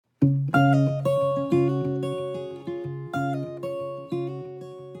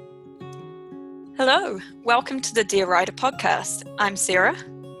Hello, welcome to the Dear Writer podcast. I'm Sarah.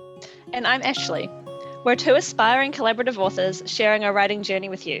 And I'm Ashley. We're two aspiring collaborative authors sharing our writing journey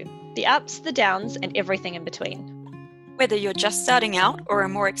with you, the ups, the downs, and everything in between. Whether you're just starting out or a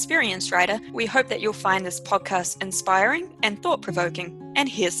more experienced writer, we hope that you'll find this podcast inspiring and thought-provoking. And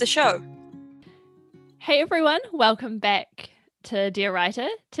here's the show. Hey everyone, welcome back to Dear Writer.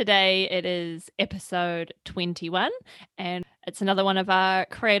 Today it is episode 21 and it's another one of our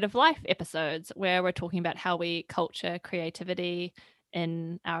creative life episodes where we're talking about how we culture creativity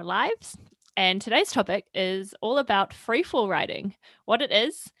in our lives. And today's topic is all about freefall writing, what it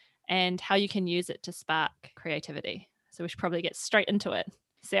is and how you can use it to spark creativity. So we should probably get straight into it.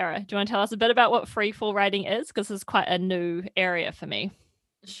 Sarah, do you want to tell us a bit about what freefall writing is? Because this is quite a new area for me.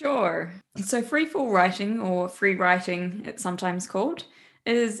 Sure. So freefall writing, or free writing it's sometimes called,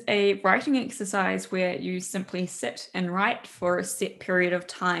 is a writing exercise where you simply sit and write for a set period of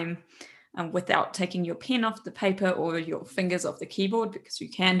time without taking your pen off the paper or your fingers off the keyboard, because you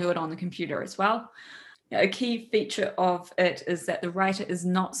can do it on the computer as well. A key feature of it is that the writer is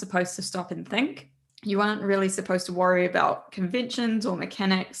not supposed to stop and think. You aren't really supposed to worry about conventions or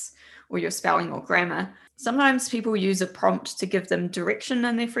mechanics or your spelling or grammar. Sometimes people use a prompt to give them direction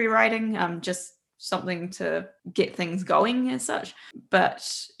in their free writing, just something to get things going as such.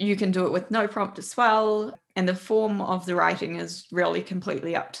 But you can do it with no prompt as well. And the form of the writing is really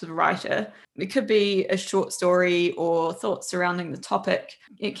completely up to the writer. It could be a short story or thoughts surrounding the topic.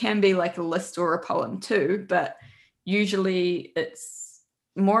 It can be like a list or a poem too, but usually it's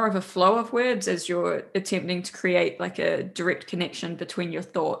more of a flow of words as you're attempting to create like a direct connection between your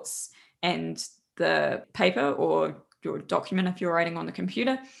thoughts and the paper or your document if you're writing on the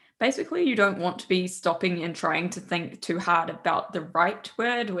computer. Basically, you don't want to be stopping and trying to think too hard about the right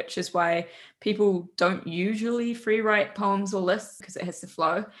word, which is why people don't usually free write poems or lists, because it has to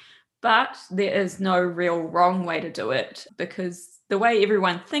flow. But there is no real wrong way to do it, because the way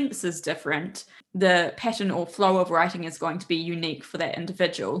everyone thinks is different. The pattern or flow of writing is going to be unique for that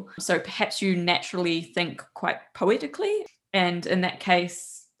individual. So perhaps you naturally think quite poetically, and in that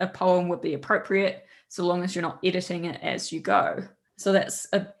case, a poem would be appropriate so long as you're not editing it as you go. So that's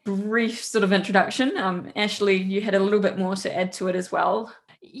a brief sort of introduction. Ashley, you had a little bit more to add to it as well.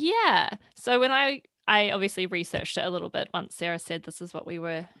 Yeah. So when I obviously researched it a little bit once Sarah said this is what we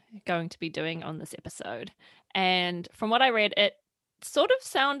were going to be doing on this episode. And from what I read, it sort of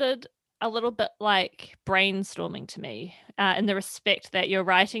sounded a little bit like brainstorming to me, in the respect that you're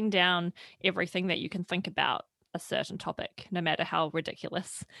writing down everything that you can think about a certain topic, no matter how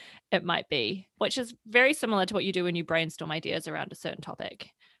ridiculous it might be, which is very similar to what you do when you brainstorm ideas around a certain topic.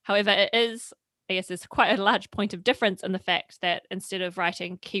 However, it is, I guess, there's quite a large point of difference in the fact that instead of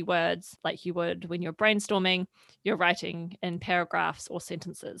writing keywords like you would when you're brainstorming, you're writing in paragraphs or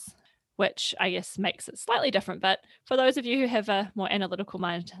sentences, which I guess makes it slightly different. But for those of you who have a more analytical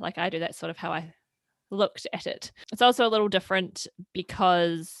mind like I do, that's sort of how I looked at it. It's also a little different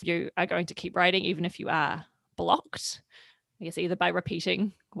because you are going to keep writing even if you are blocked, I guess, either by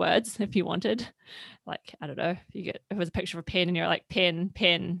repeating words if you wanted, like, I don't know, if it was a picture of a pen and you're like pen,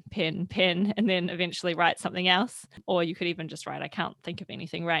 pen, pen, pen, and then eventually write something else. Or you could even just write, I can't think of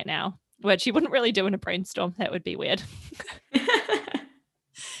anything right now, which you wouldn't really do in a brainstorm. That would be weird.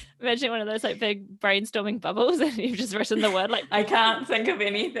 Imagine one of those like big brainstorming bubbles and you've just written the word like, I can't think of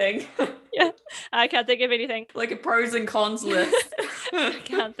anything. Yeah, I can't think of anything. Like a pros and cons list.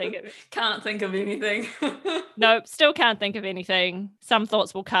 Can't think of it. Can't think of anything. Nope, still can't think of anything. Some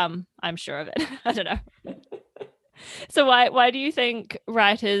thoughts will come, I'm sure of it. I don't know. So why do you think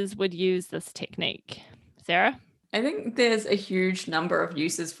writers would use this technique, Sarah? I think there's a huge number of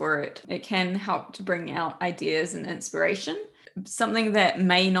uses for it. It can help to bring out ideas and inspiration. Something that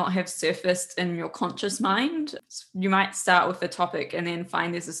may not have surfaced in your conscious mind. You might start with a topic and then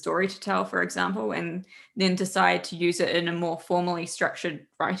find there's a story to tell, for example, and then decide to use it in a more formally structured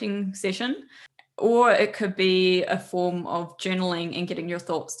writing session. Or it could be a form of journaling and getting your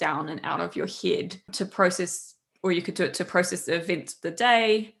thoughts down and out of your head to process, or you could do it to process the events of the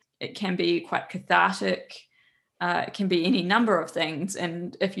day. It can be quite cathartic. It can be any number of things.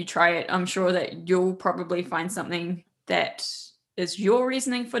 And if you try it, I'm sure that you'll probably find something that is your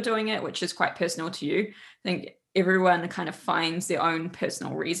reasoning for doing it, which is quite personal to you. I think everyone kind of finds their own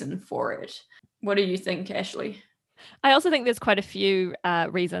personal reason for it. What do you think, Ashley? I also think there's quite a few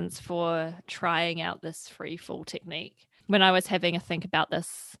reasons for trying out this free fall technique. When I was having a think about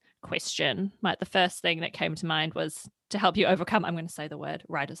this question, the first thing that came to mind was to help you overcome, I'm going to say the word,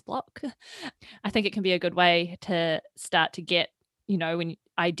 writer's block. I think it can be a good way to start to get,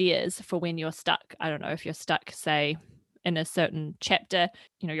 ideas for when you're stuck. I don't know if you're stuck, say, in a certain chapter,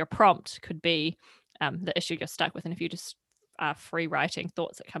 your prompt could be, the issue you're stuck with. And if you just are free writing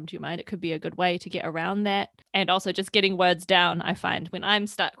thoughts that come to your mind, it could be a good way to get around that. And also just getting words down, I find when I'm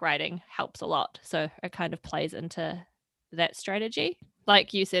stuck writing helps a lot. So it kind of plays into that strategy.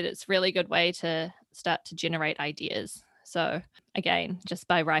 Like you said, it's a really good way to start to generate ideas. So again, just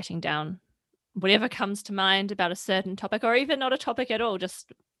by writing down whatever comes to mind about a certain topic, or even not a topic at all,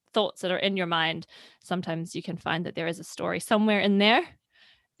 just thoughts that are in your mind, sometimes you can find that there is a story somewhere in there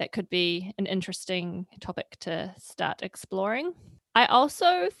that could be an interesting topic to start exploring. I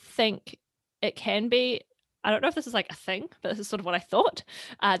also think it can be, I don't know if this is like a thing, but this is sort of what I thought,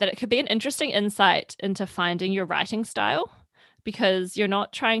 that it could be an interesting insight into finding your writing style, because you're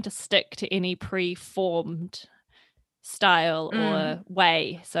not trying to stick to any pre-formed style or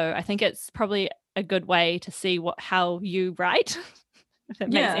way. So I think it's probably a good way to see how you write, if that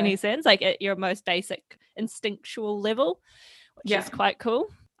makes any sense, like at your most basic instinctual level, which is quite cool.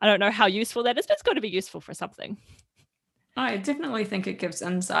 I don't know how useful that is, but it's got to be useful for something. I definitely think it gives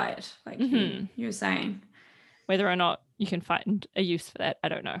insight, like you were saying. Whether or not you can find a use for that, I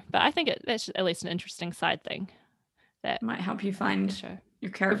don't know. But I think that's at least an interesting side thing that might help you find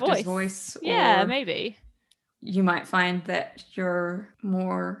your character's voice. Yeah, maybe. You might find that you're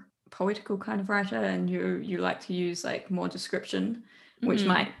more poetical kind of writer and you like to use like more description, which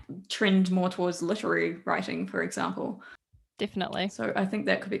might trend more towards literary writing, for example. Definitely. So I think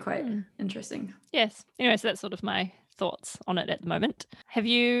that could be quite interesting. Yes. Anyway, so that's sort of my thoughts on it at the moment. Have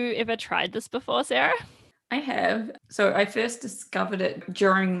you ever tried this before, Sarah? I have. So I first discovered it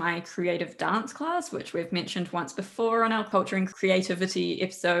during my creative dance class, which we've mentioned once before on our culture and creativity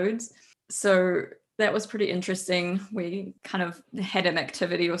episodes. So that was pretty interesting. We kind of had an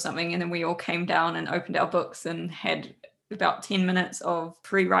activity or something, and then we all came down and opened our books and had about 10 minutes of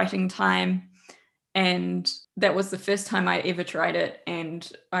free writing time. And that was the first time I ever tried it. And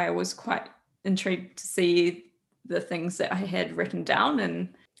I was quite intrigued to see the things that I had written down,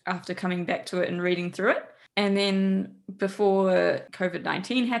 and after coming back to it and reading through it. And then before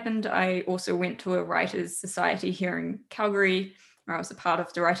COVID-19 happened, I also went to a Writers' Society here in Calgary, where I was a part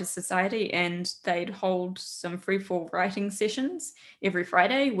of the Writers' Society, and they'd hold some free-fall writing sessions every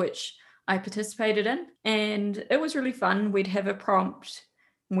Friday, which I participated in. And it was really fun. We'd have a prompt,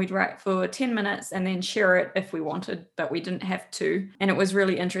 and we'd write for 10 minutes and then share it if we wanted, but we didn't have to. And it was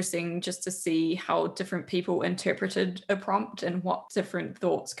really interesting just to see how different people interpreted a prompt and what different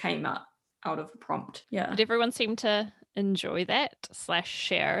thoughts came up out of a prompt. Yeah. Did everyone seem to enjoy that /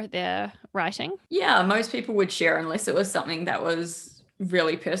 share their writing? Yeah, most people would share unless it was something that was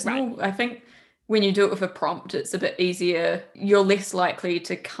really personal. Right. I think when you do it with a prompt, it's a bit easier. You're less likely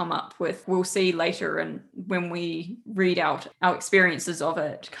to come up with, we'll see later, and when we read out our experiences of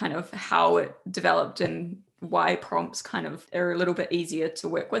it, kind of how it developed and why prompts kind of are a little bit easier to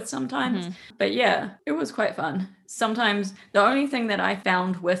work with sometimes. But yeah, it was quite fun. Sometimes the only thing that I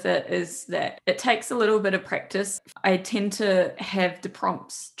found with it is that it takes a little bit of practice. I tend to have the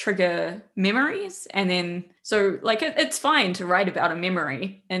prompts trigger memories, and then so like it's fine to write about a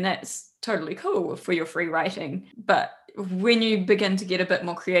memory, and that's totally cool for your free writing. But when you begin to get a bit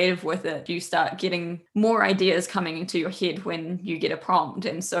more creative with it, you start getting more ideas coming into your head when you get a prompt.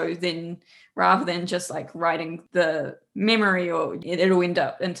 And so then rather than just like writing the memory, or it'll end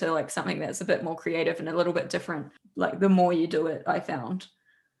up into like something that's a bit more creative and a little bit different, like the more you do it, I found.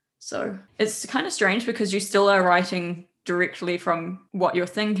 So it's kind of strange because you still are writing directly from what you're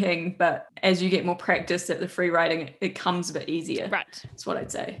thinking, but as you get more practice at the free writing, it comes a bit easier. Right. That's what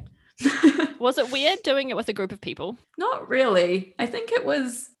I'd say. Was it weird doing it with a group of people? Not really. I think it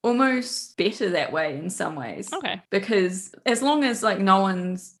was almost better that way in some ways. Okay. Because as long as like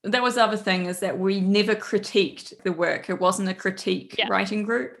that was the other thing, is that we never critiqued the work. It wasn't a critique writing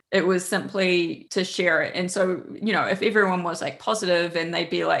group. It was simply to share it. And so, if everyone was like positive and they'd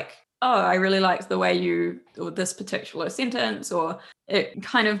be like, oh, I really liked the way or this particular sentence, or it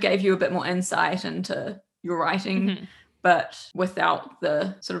kind of gave you a bit more insight into your writing. But without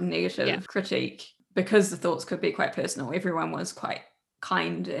the sort of negative critique, because the thoughts could be quite personal. Everyone was quite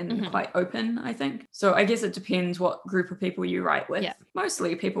kind and quite open, I think. So I guess it depends what group of people you write with. Yeah.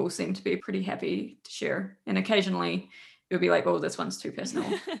 Mostly people seem to be pretty happy to share. And occasionally you'll be like, oh, this one's too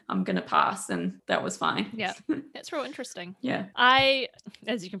personal. I'm going to pass. And that was fine. Yeah, that's real interesting. Yeah.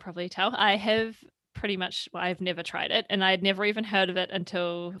 As you can probably tell, I've never tried it, and I had never even heard of it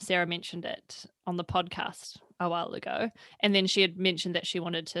until Sarah mentioned it on the podcast a while ago. And then she had mentioned that she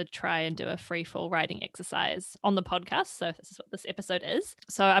wanted to try and do a free fall writing exercise on the podcast. So this is what this episode is.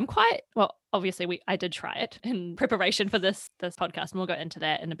 So I'm obviously I did try it in preparation for this podcast, and we'll go into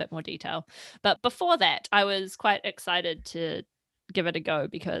that in a bit more detail. But before that, I was quite excited to give it a go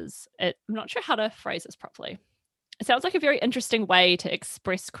because I'm not sure how to phrase this properly. It sounds like a very interesting way to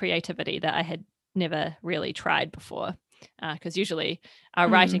express creativity that I had never really tried before. Because usually our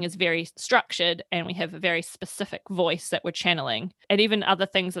writing is very structured and we have a very specific voice that we're channeling. And even other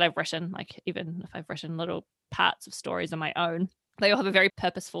things that I've written, like even if I've written little parts of stories on my own, they all have a very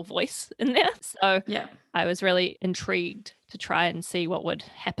purposeful voice in there. So Yeah. I was really intrigued to try and see what would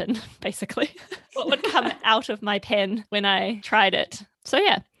happen, basically, what would come out of my pen when I tried it. So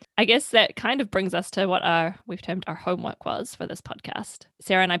yeah, I guess that kind of brings us to what we've termed our homework was for this podcast.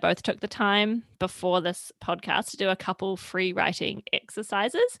 Sarah and I both took the time before this podcast to do a couple free writing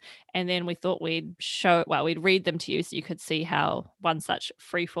exercises. And then we thought we'd read them to you so you could see how one such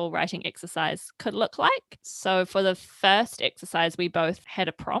free fall writing exercise could look like. So for the first exercise, we both had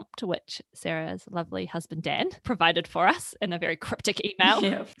a prompt, which Sarah's lovely husband, Dan, provided for us in a very cryptic email.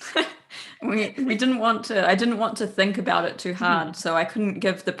 Yeah. we didn't want to, I didn't want to think about it too hard. So I couldn't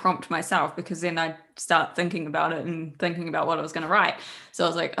give the prompt myself because then I'd start thinking about it and thinking about what I was going to write. So I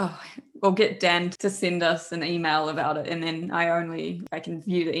was like, oh, we'll get Dan to send us an email about it. And then I can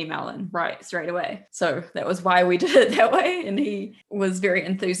view the email and write straight away. So that was why we did it that way. And he was very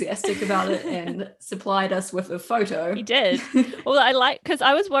enthusiastic about it and supplied us with a photo. He did. Well, because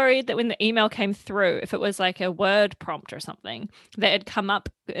I was worried that when the email came through, if it was like a word prompt or something, that had come up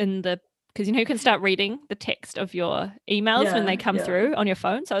in because you can start reading the text of your emails when they come through on your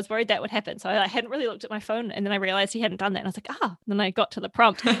phone. So I was worried that would happen. So I hadn't really looked at my phone, and then I realized he hadn't done that. And I was like, and then I got to the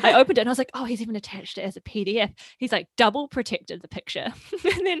prompt. I opened it and I was like, oh, he's even attached it as a PDF. He's like double protected the picture.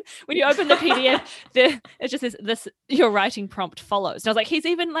 And then when you open the PDF, it just says this, your writing prompt follows. And I was like, he's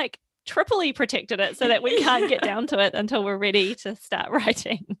even like triply protected it so that we can't get down to it until we're ready to start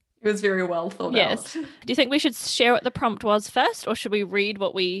writing. It was very well thought out. Do you think we should share what the prompt was first, or should we read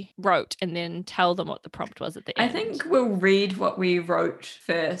what we wrote and then tell them what the prompt was at the end? I think we'll read what we wrote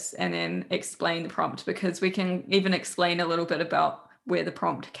first and then explain the prompt, because we can even explain a little bit about where the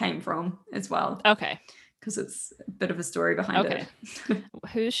prompt came from as well. Okay. Because it's a bit of a story behind it.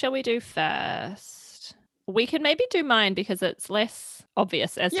 Who shall we do first? We can maybe do mine because it's less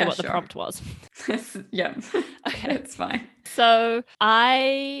obvious as to what the prompt was. Yeah. Okay. It's fine. So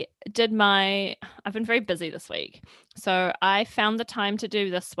I've been very busy this week. So I found the time to do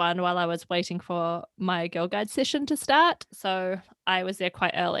this one while I was waiting for my Girl Guide session to start. So I was there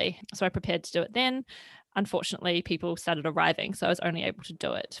quite early. So I prepared to do it then. Unfortunately, people started arriving, so I was only able to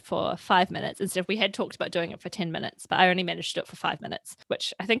do it for 5 minutes. Instead, we had talked about doing it for 10 minutes, but I only managed to do it for 5 minutes,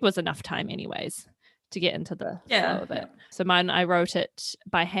 which I think was enough time anyways to get into the flow of it. So mine, I wrote it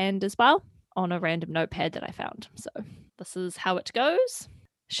by hand as well on a random notepad that I found. So this is how it goes.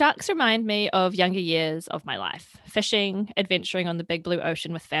 Sharks remind me of younger years of my life. Fishing, adventuring on the big blue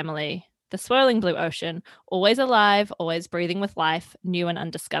ocean with family. The swirling blue ocean, always alive, always breathing with life, new and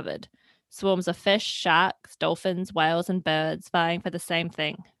undiscovered. Swarms of fish, sharks, dolphins, whales, and birds vying for the same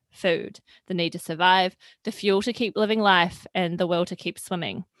thing. Food, the need to survive, the fuel to keep living life, and the will to keep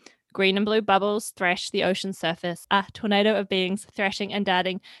swimming. Green and blue bubbles thrash the ocean surface, a tornado of beings thrashing and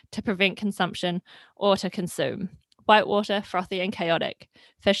darting to prevent consumption or to consume. White water, frothy and chaotic.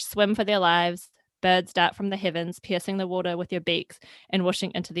 Fish swim for their lives. Birds dart from the heavens, piercing the water with their beaks and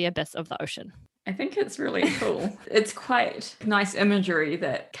whooshing into the abyss of the ocean. I think it's really cool. It's quite nice imagery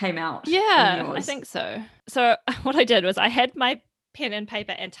that came out. Yeah, I think so. So what I did was I had my pen and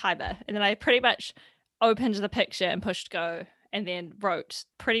paper and timer, and then I pretty much opened the picture and pushed go, and then wrote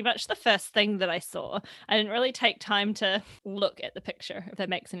pretty much the first thing that I saw. I didn't really take time to look at the picture, if that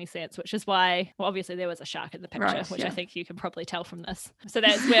makes any sense, which is why, well, obviously there was a shark in the picture, which I think you can probably tell from this. So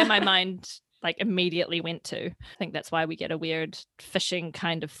that's where my mind immediately went to. I think that's why we get a weird fishing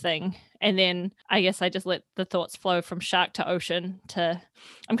kind of thing. And then I guess I just let the thoughts flow from shark to ocean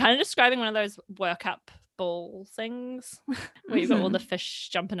I'm kind of describing one of those workup ball things where you've got all the fish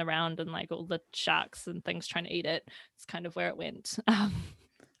jumping around and all the sharks and things trying to eat it. It's kind of where it went.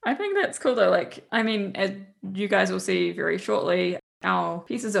 I think that's cool though. As you guys will see very shortly, our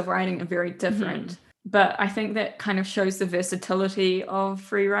pieces of writing are very different. But I think that kind of shows the versatility of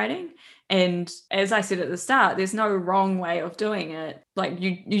free writing. And as I said at the start, there's no wrong way of doing it.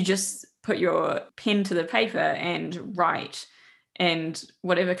 You just put your pen to the paper and write, and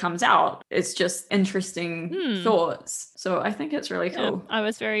whatever comes out, it's just interesting thoughts. So I think it's really cool. Yeah, I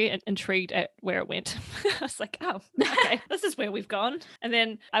was very intrigued at where it went. I was like, oh, okay, this is where we've gone. And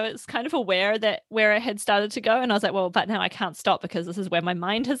then I was kind of aware that where it had started to go. And I was like, well, but now I can't stop because this is where my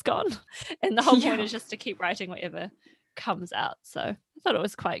mind has gone. And the whole point is just to keep writing whatever comes out. So thought it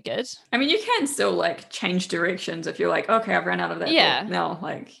was quite good. I mean, you can still like change directions if you're like, okay, I've run out of that Yeah. thought now,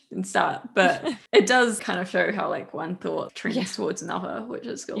 like, and start. But it does kind of show how like one thought trends towards another, which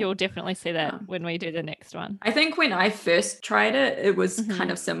is cool. You'll definitely see that when we do the next one. I think when I first tried it, it was Mhm.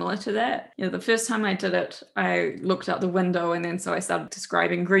 kind of similar to that. You know, the first time I did it, I looked out the window and then so I started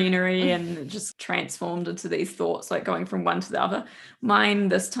describing greenery and it just transformed into these thoughts, like going from one to the other. Mine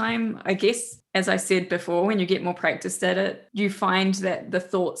this time, I guess, as I said before, when you get more practiced at it, you find that the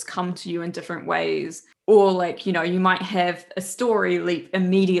thoughts come to you in different ways. Or like, you know, you might have a story leap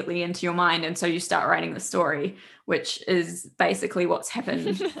immediately into your mind. And so you start writing the story, which is basically what's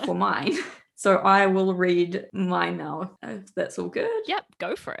happened for mine. So I will read mine now, if that's all good. Yep,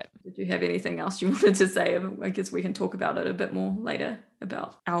 go for it. Did you have anything else you wanted to say? I guess we can talk about it a bit more later,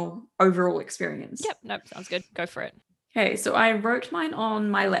 about our overall experience. Yep, nope, sounds good. Go for it. Okay, so I wrote mine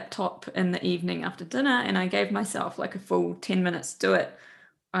on my laptop in the evening after dinner and I gave myself like a full 10 minutes to do it.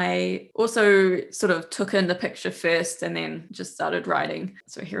 I also sort of took in the picture first and then just started writing.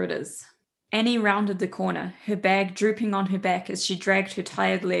 So here it is. Annie rounded the corner, her bag drooping on her back as she dragged her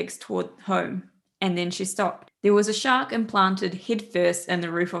tired legs toward home. And then she stopped. There was a shark implanted headfirst in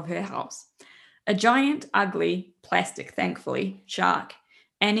the roof of her house. A giant, ugly, plastic, thankfully, shark.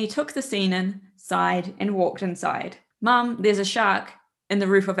 Annie took the scene in, sighed, and walked inside. Mum, there's a shark in the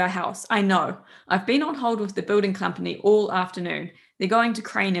roof of our house. I know. I've been on hold with the building company all afternoon. They're going to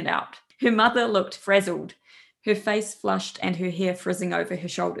crane it out. Her mother looked frazzled, her face flushed and her hair frizzing over her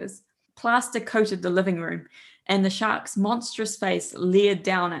shoulders. Plaster coated the living room, and the shark's monstrous face leered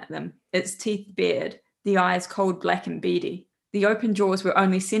down at them, its teeth bared, the eyes cold black and beady. The open jaws were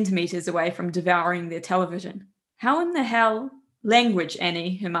only centimeters away from devouring their television. How in the hell? Language,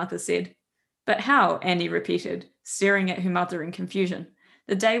 Annie, her mother said. But how? Annie repeated, staring at her mother in confusion.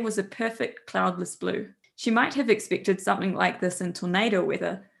 The day was a perfect cloudless blue. She might have expected something like this in tornado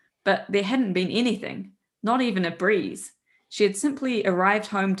weather, but there hadn't been anything, not even a breeze. She had simply arrived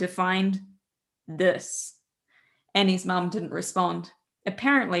home to find this. Annie's mum didn't respond.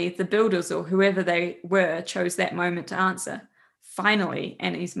 Apparently, the builders or whoever they were chose that moment to answer. Finally,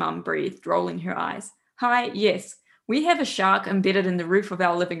 Annie's mum breathed, rolling her eyes. Hi, yes, we have a shark embedded in the roof of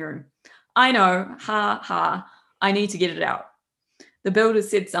our living room. I know, ha ha, I need to get it out. The builders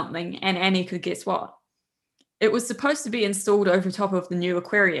said something, and Annie could guess what. It was supposed to be installed over top of the new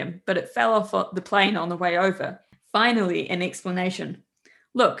aquarium, but it fell off the plane on the way over. Finally, an explanation.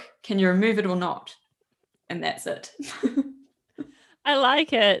 Look, can you remove it or not? And that's it. I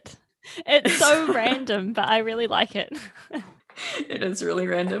like it. It's so random, but I really like it. It is really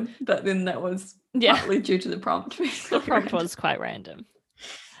random, but then that was Yeah. partly due to the prompt. The prompt was quite random.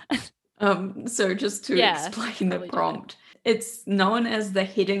 So just to explain the prompt, it's known as the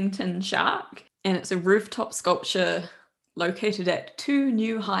Headington Shark, and it's a rooftop sculpture located at 2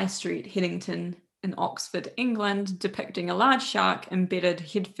 New High Street, Headington in Oxford, England, depicting a large shark embedded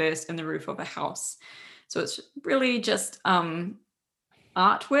headfirst in the roof of a house. So it's really just artwork.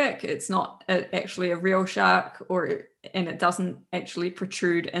 It's not actually a real shark, and it doesn't actually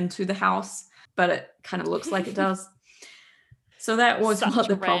protrude into the house, but it kind of looks like it does. So that was Such what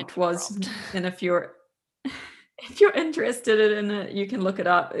the a prompt random was. prompt. And if you're interested in it, you can look it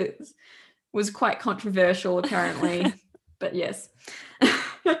up. It was quite controversial, apparently. But yes,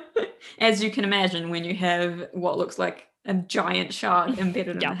 as you can imagine, when you have what looks like a giant shark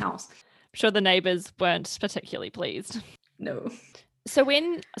embedded in the house. I'm sure the neighbors weren't particularly pleased. No. So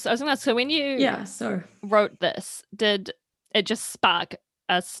when you wrote this, did it just spark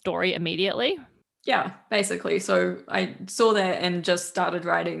a story immediately? Yeah, basically. So I saw that and just started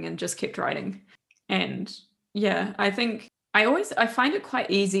writing and just kept writing. And yeah, I think I find it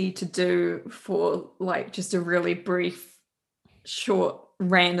quite easy to do for like just a really brief, short,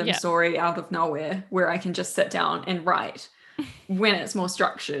 random story out of nowhere where I can just sit down and write. When it's more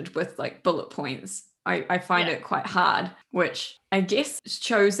structured with like bullet points, I find it quite hard, which I guess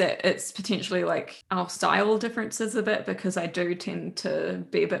shows that it's potentially like our style differences a bit, because I do tend to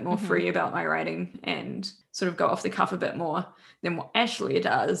be a bit more free about my writing and sort of go off the cuff a bit more than what Ashley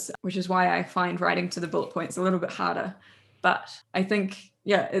does, which is why I find writing to the bullet points a little bit harder. But I think,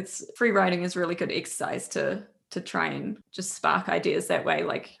 it's free writing is really good exercise to try and just spark ideas that way.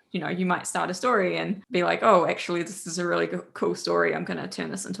 Like, you might start a story and be like, oh, actually, this is a really cool story. I'm going to turn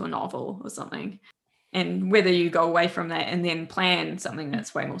this into a novel or something. And whether you go away from that and then plan something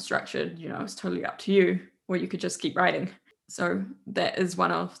that's way more structured, it's totally up to you, or you could just keep writing. So that is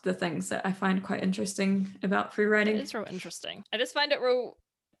one of the things that I find quite interesting about free writing. It is real interesting. I just find it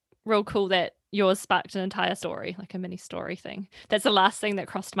real cool that yours sparked an entire story, like a mini story thing. That's the last thing that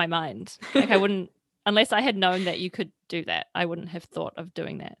crossed my mind. Like I wouldn't unless I had known that you could do that, I wouldn't have thought of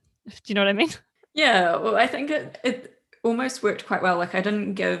doing that. Do you know what I mean? Yeah, well, I think it almost worked quite well. Like I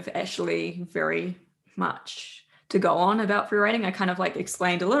didn't give Ashley very much to go on about free writing. I kind of like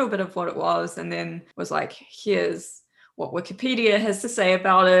explained a little bit of what it was and then was like, here's what Wikipedia has to say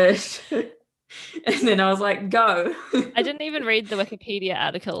about it. And then I was like, go. I didn't even read the Wikipedia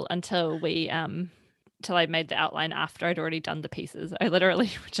article until I made the outline after I'd already done the pieces. I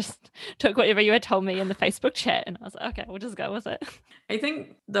literally just took whatever you had told me in the Facebook chat and I was like, okay, we'll just go with it. I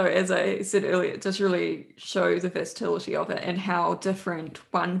think, though, as I said earlier, it just really shows the versatility of it and how different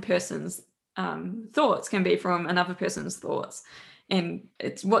one person's thoughts can be from another person's thoughts. And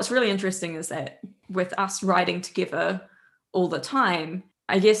what's really interesting is that with us writing together all the time,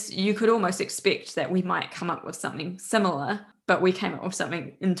 I guess you could almost expect that we might come up with something similar, but we came up with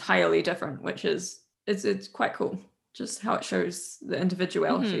something entirely different, which is it's quite cool. Just how it shows the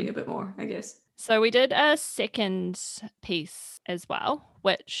individuality a bit more, I guess. So we did a second piece as well,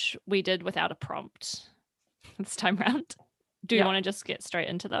 which we did without a prompt this time round. Do you want to just get straight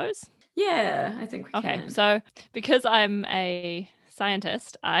into those? Yeah, I think we can. Okay, so because I'm a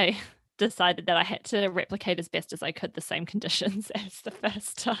scientist, I decided that I had to replicate as best as I could the same conditions as the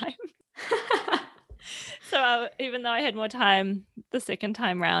first time. So even though I had more time the second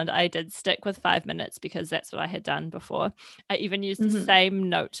time round, I did stick with 5 minutes because that's what I had done before. I even used the same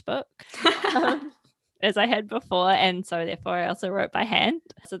notebook as I had before, and so therefore I also wrote by hand.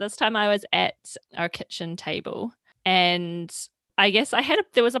 So this time I was at our kitchen table, and I guess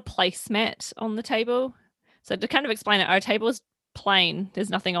there was a placemat on the table. So to kind of explain it, our table is plain, there's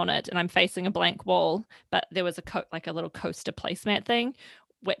nothing on it, and I'm facing a blank wall, but there was a little coaster placemat thing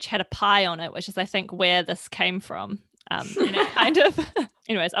which had a pie on it, which is I think where this came from. And it kind of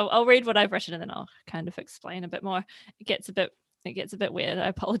anyways, I'll read what I've written and then I'll kind of explain a bit more. It gets a bit weird, I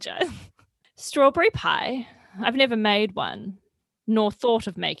apologize. Strawberry pie. I've never made one, nor thought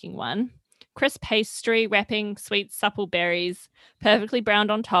of making one. Crisp pastry, wrapping sweet supple berries, perfectly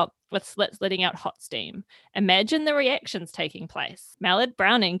browned on top, with slits letting out hot steam. Imagine the reactions taking place. Mallard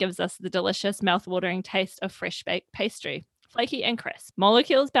browning gives us the delicious, mouth-watering taste of fresh baked pastry. Flaky and crisp.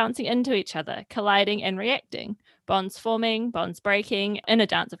 Molecules bouncing into each other, colliding and reacting. Bonds forming, bonds breaking, in a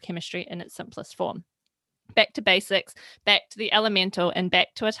dance of chemistry in its simplest form. Back to basics, back to the elemental, and back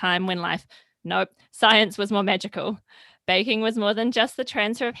to a time when science was more magical. Baking was more than just the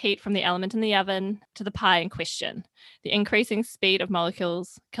transfer of heat from the element in the oven to the pie in question. The increasing speed of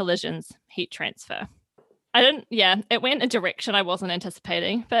molecules, collisions, heat transfer. It went a direction I wasn't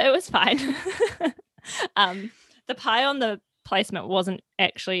anticipating, but it was fine. The pie on the placement wasn't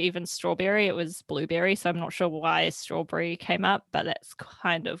actually even strawberry, it was blueberry, so I'm not sure why strawberry came up, but that's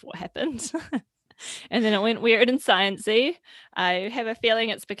kind of what happened. And then it went weird and sciencey. I have a feeling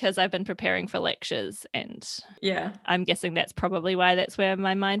it's because I've been preparing for lectures, and I'm guessing that's probably why that's where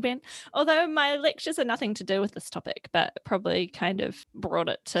my mind went. Although my lectures are nothing to do with this topic, but probably kind of brought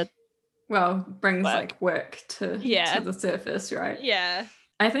it to brings work to the surface, right? Yeah.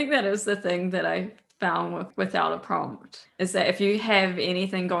 I think that is the thing that I found without a prompt, is that if you have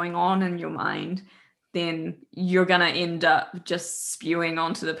anything going on in your mind, then you're going to end up just spewing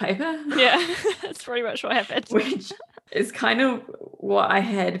onto the paper. Yeah, that's pretty much what happened. Which is kind of what I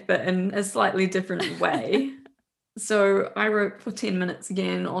had, but in a slightly different way. So I wrote for 10 minutes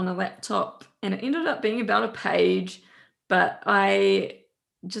again on a laptop, and it ended up being about a page, but I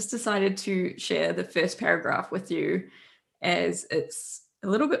just decided to share the first paragraph with you as it's a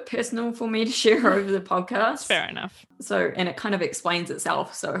little bit personal for me to share over the podcast. Fair enough. So, and it kind of explains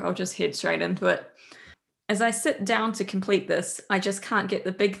itself, so I'll just head straight into it. As I sit down to complete this, I just can't get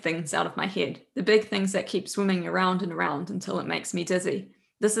the big things out of my head, the big things that keep swimming around and around until it makes me dizzy.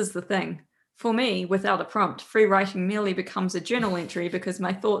 This is the thing. For me, without a prompt, free writing merely becomes a journal entry because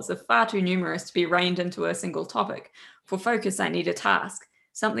my thoughts are far too numerous to be reined into a single topic. For focus, I need a task,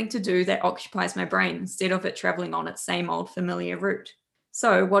 something to do that occupies my brain instead of it traveling on its same old familiar route.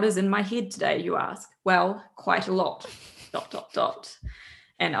 So what is in my head today, you ask? Well, quite a lot. ...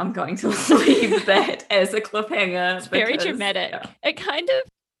 And I'm going to leave that as a cliffhanger. It's very dramatic. Yeah.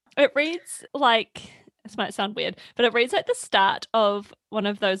 It reads like, this might sound weird, but it reads like the start of one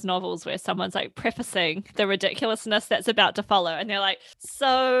of those novels where someone's like prefacing the ridiculousness that's about to follow. And they're like,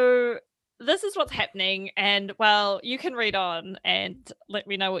 so this is what's happening. And well, you can read on and let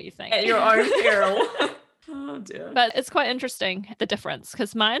me know what you think. At your own peril. Oh dear. But it's quite interesting, the difference,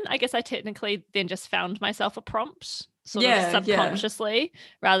 because mine, I guess I technically then just found myself a prompt sort of subconsciously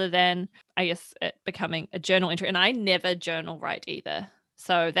rather than, I guess, it becoming a journal entry. And I never journal write either.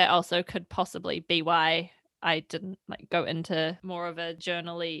 So that also could possibly be why I didn't like go into more of a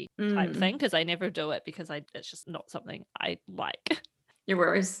journaly type thing, because I never do it because it's just not something I like. Yeah,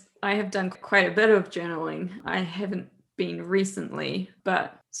 whereas I have done quite a bit of journaling. I haven't been recently,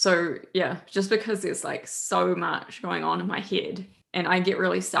 but so yeah, just because there's like so much going on in my head and I get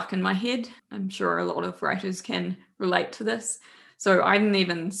really stuck in my head. I'm sure a lot of writers can relate to this. So I didn't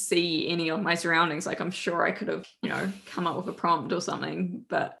even see any of my surroundings. Like I'm sure I could have, come up with a prompt or something,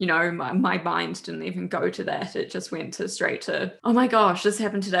 but my mind didn't even go to that. It just went straight to, oh my gosh, this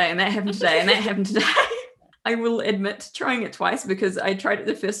happened today and that happened today and that happened today. I will admit to trying it twice, because I tried it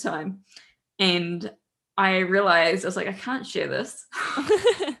the first time and I realized I was like, I can't share this.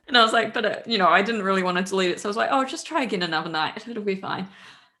 And I was like, but I didn't really want to delete it. So I was like, oh, just try again another night. It'll be fine.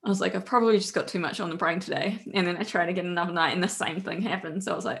 I was like, I've probably just got too much on the brain today. And then I tried again another night and the same thing happened.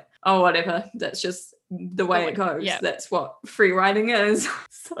 So I was like, oh, whatever. That's just the way it goes. Yeah. That's what free writing is.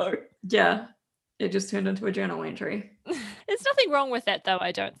 So yeah, it just turned into a journal entry. There's nothing wrong with that though,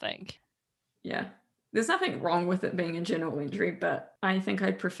 I don't think. Yeah. There's nothing wrong with it being a journal entry, but I think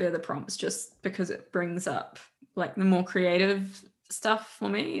I prefer the prompts just because it brings up like the more creative stuff for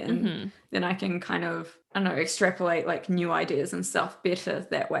me. And then I can kind of, extrapolate like new ideas and stuff better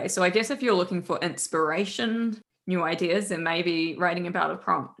that way. So I guess if you're looking for inspiration, new ideas, then maybe writing about a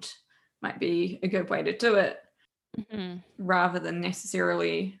prompt might be a good way to do it, rather than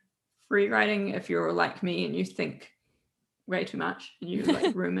necessarily free writing. If you're like me and you think way too much and you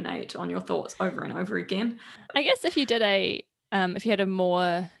like ruminate on your thoughts over and over again. I guess if you did if you had a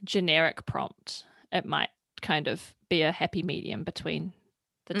more generic prompt, it might kind of be a happy medium between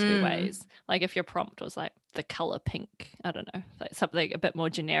the two ways. Like if your prompt was like the color pink, I don't know, like something a bit more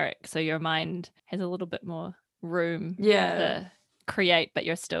generic, so your mind has a little bit more room to create, but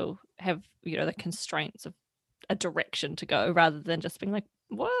you still have the constraints of a direction to go, rather than just being like,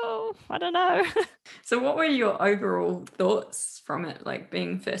 whoa, I don't know. So what were your overall thoughts from it, like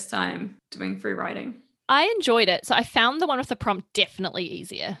being first time doing free writing? I enjoyed it. So I found the one with the prompt definitely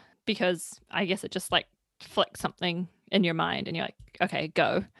easier, because I guess it just like flicks something in your mind and you're like, okay,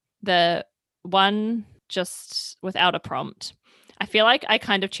 go. The one just without a prompt, I feel like I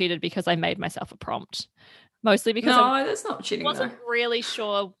kind of cheated because I made myself a prompt, mostly because that's not cheating. I wasn't really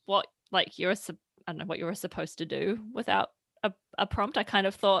sure what like I don't know what you were supposed to do without a prompt. I kind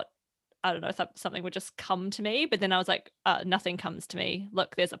of thought, I don't know, something would just come to me, but then I was like, nothing comes to me.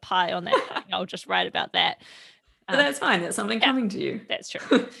 Look, there's a pie on that. I'll just write about that. But that's fine. That's something coming to you. That's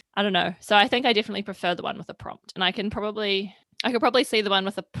true. I don't know. So I think I definitely prefer the one with a prompt, and I could probably see the one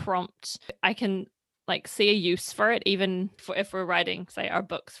with a prompt. I can like see a use for it, even for if we're writing, say, our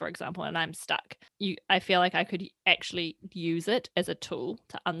books, for example, and I'm stuck. I feel like I could actually use it as a tool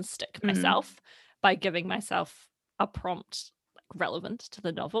to unstick myself by giving myself a prompt like relevant to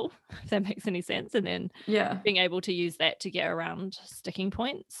the novel, if that makes any sense, and then being able to use that to get around sticking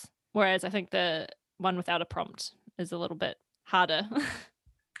points. Whereas I think the one without a prompt is a little bit harder.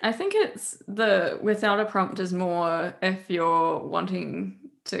 I think it's the without a prompt is more if you're wanting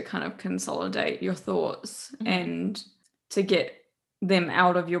to kind of consolidate your thoughts and to get them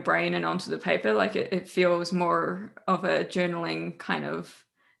out of your brain and onto the paper. Like it feels more of a journaling kind of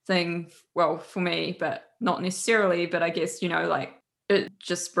thing, well, for me, but not necessarily. But I guess, like it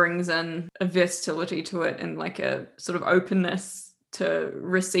just brings in a versatility to it and like a sort of openness to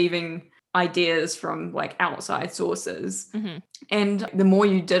receiving ideas from like outside sources. And the more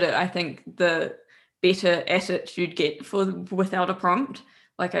you did it, I think the better at it you'd get without a prompt.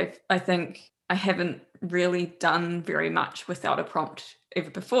 Like I think I haven't really done very much without a prompt ever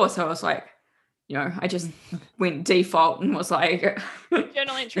before. So I was like, I just went default and was like,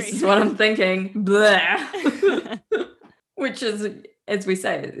 journal entry. This is what I'm thinking. Blah. Which is, as we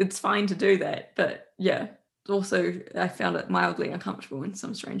say, it's fine to do that. But yeah, also I found it mildly uncomfortable in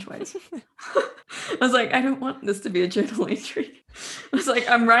some strange ways. I was like, I don't want this to be a journal entry. I was like,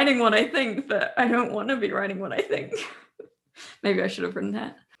 I'm writing what I think, but I don't want to be writing what I think. Maybe I should have written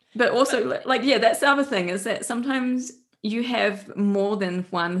that. But also, like, that's the other thing, is that sometimes you have more than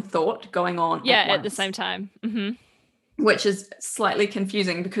one thought going on at the same time. Which is slightly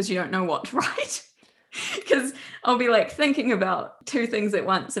confusing because you don't know what to write. Because I'll be like thinking about two things at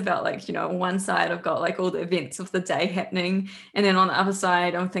once, about like, on one side I've got like all the events of the day happening, and then on the other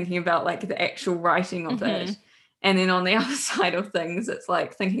side I'm thinking about like the actual writing of it, and then on the other side of things it's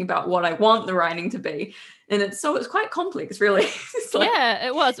like thinking about what I want the writing to be, and it's quite complex, really. It's like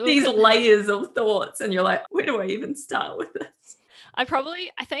it was these layers of thoughts, and you're like, where do I even start with this? I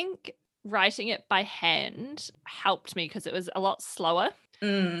think writing it by hand helped me because it was a lot slower.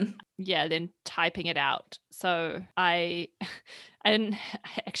 Yeah, then typing it out. So I didn't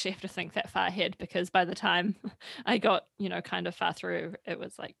actually have to think that far ahead, because by the time I got, kind of far through, it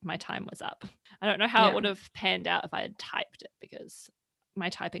was like my time was up. I don't know how it would have panned out if I had typed it, because my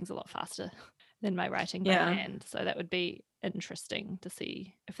typing's a lot faster than my writing by hand. So that would be interesting to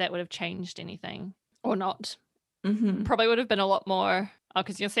see if that would have changed anything or not. Probably would have been a lot more.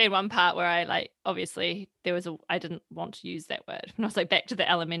 Because you'll see in one part where obviously I didn't want to use that word. And I was like, back to the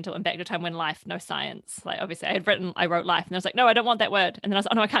elemental and back to a time when life, no science. Like, obviously I wrote life, and I was like, no, I don't want that word. And then I was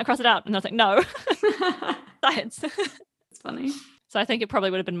like, oh no, I can't cross it out. And I was like, no, science. It's funny. So I think it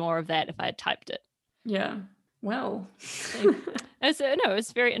probably would have been more of that if I had typed it. Yeah. Well. It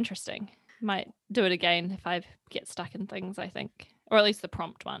was very interesting. Might do it again if I get stuck in things, I think. Or at least the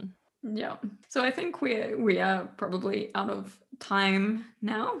prompt one. Yeah. So I think we are probably out of time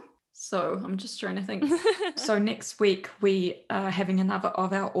now. So I'm just trying to think. So next week we are having another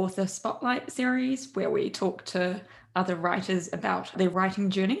of our author spotlight series where we talk to other writers about their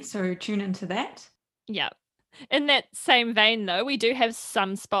writing journey. So tune into that. Yeah. In that same vein, though, we do have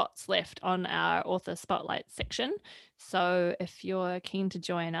some spots left on our author spotlight section. So if you're keen to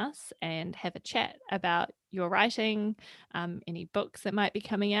join us and have a chat about your writing, any books that might be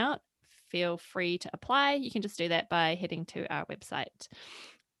coming out, feel free to apply. You can just do that by heading to our website,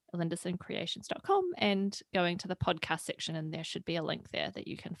 lindesoncreations.com, and going to the podcast section, and there should be a link there that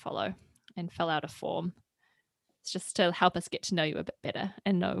you can follow and fill out a form. It's just to help us get to know you a bit better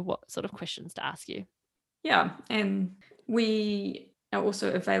and know what sort of questions to ask you. Yeah, and we are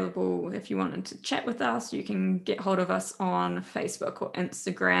also available if you wanted to chat with us. You can get hold of us on Facebook or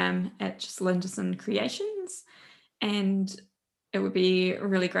Instagram at just Lindeson Creations. And it would be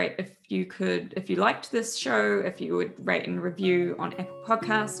really great if you liked this show, if you would rate and review on Apple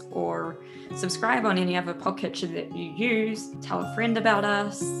Podcasts or subscribe on any other podcatcher that you use. Tell a friend about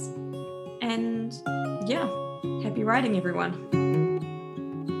us. And yeah, happy writing, everyone.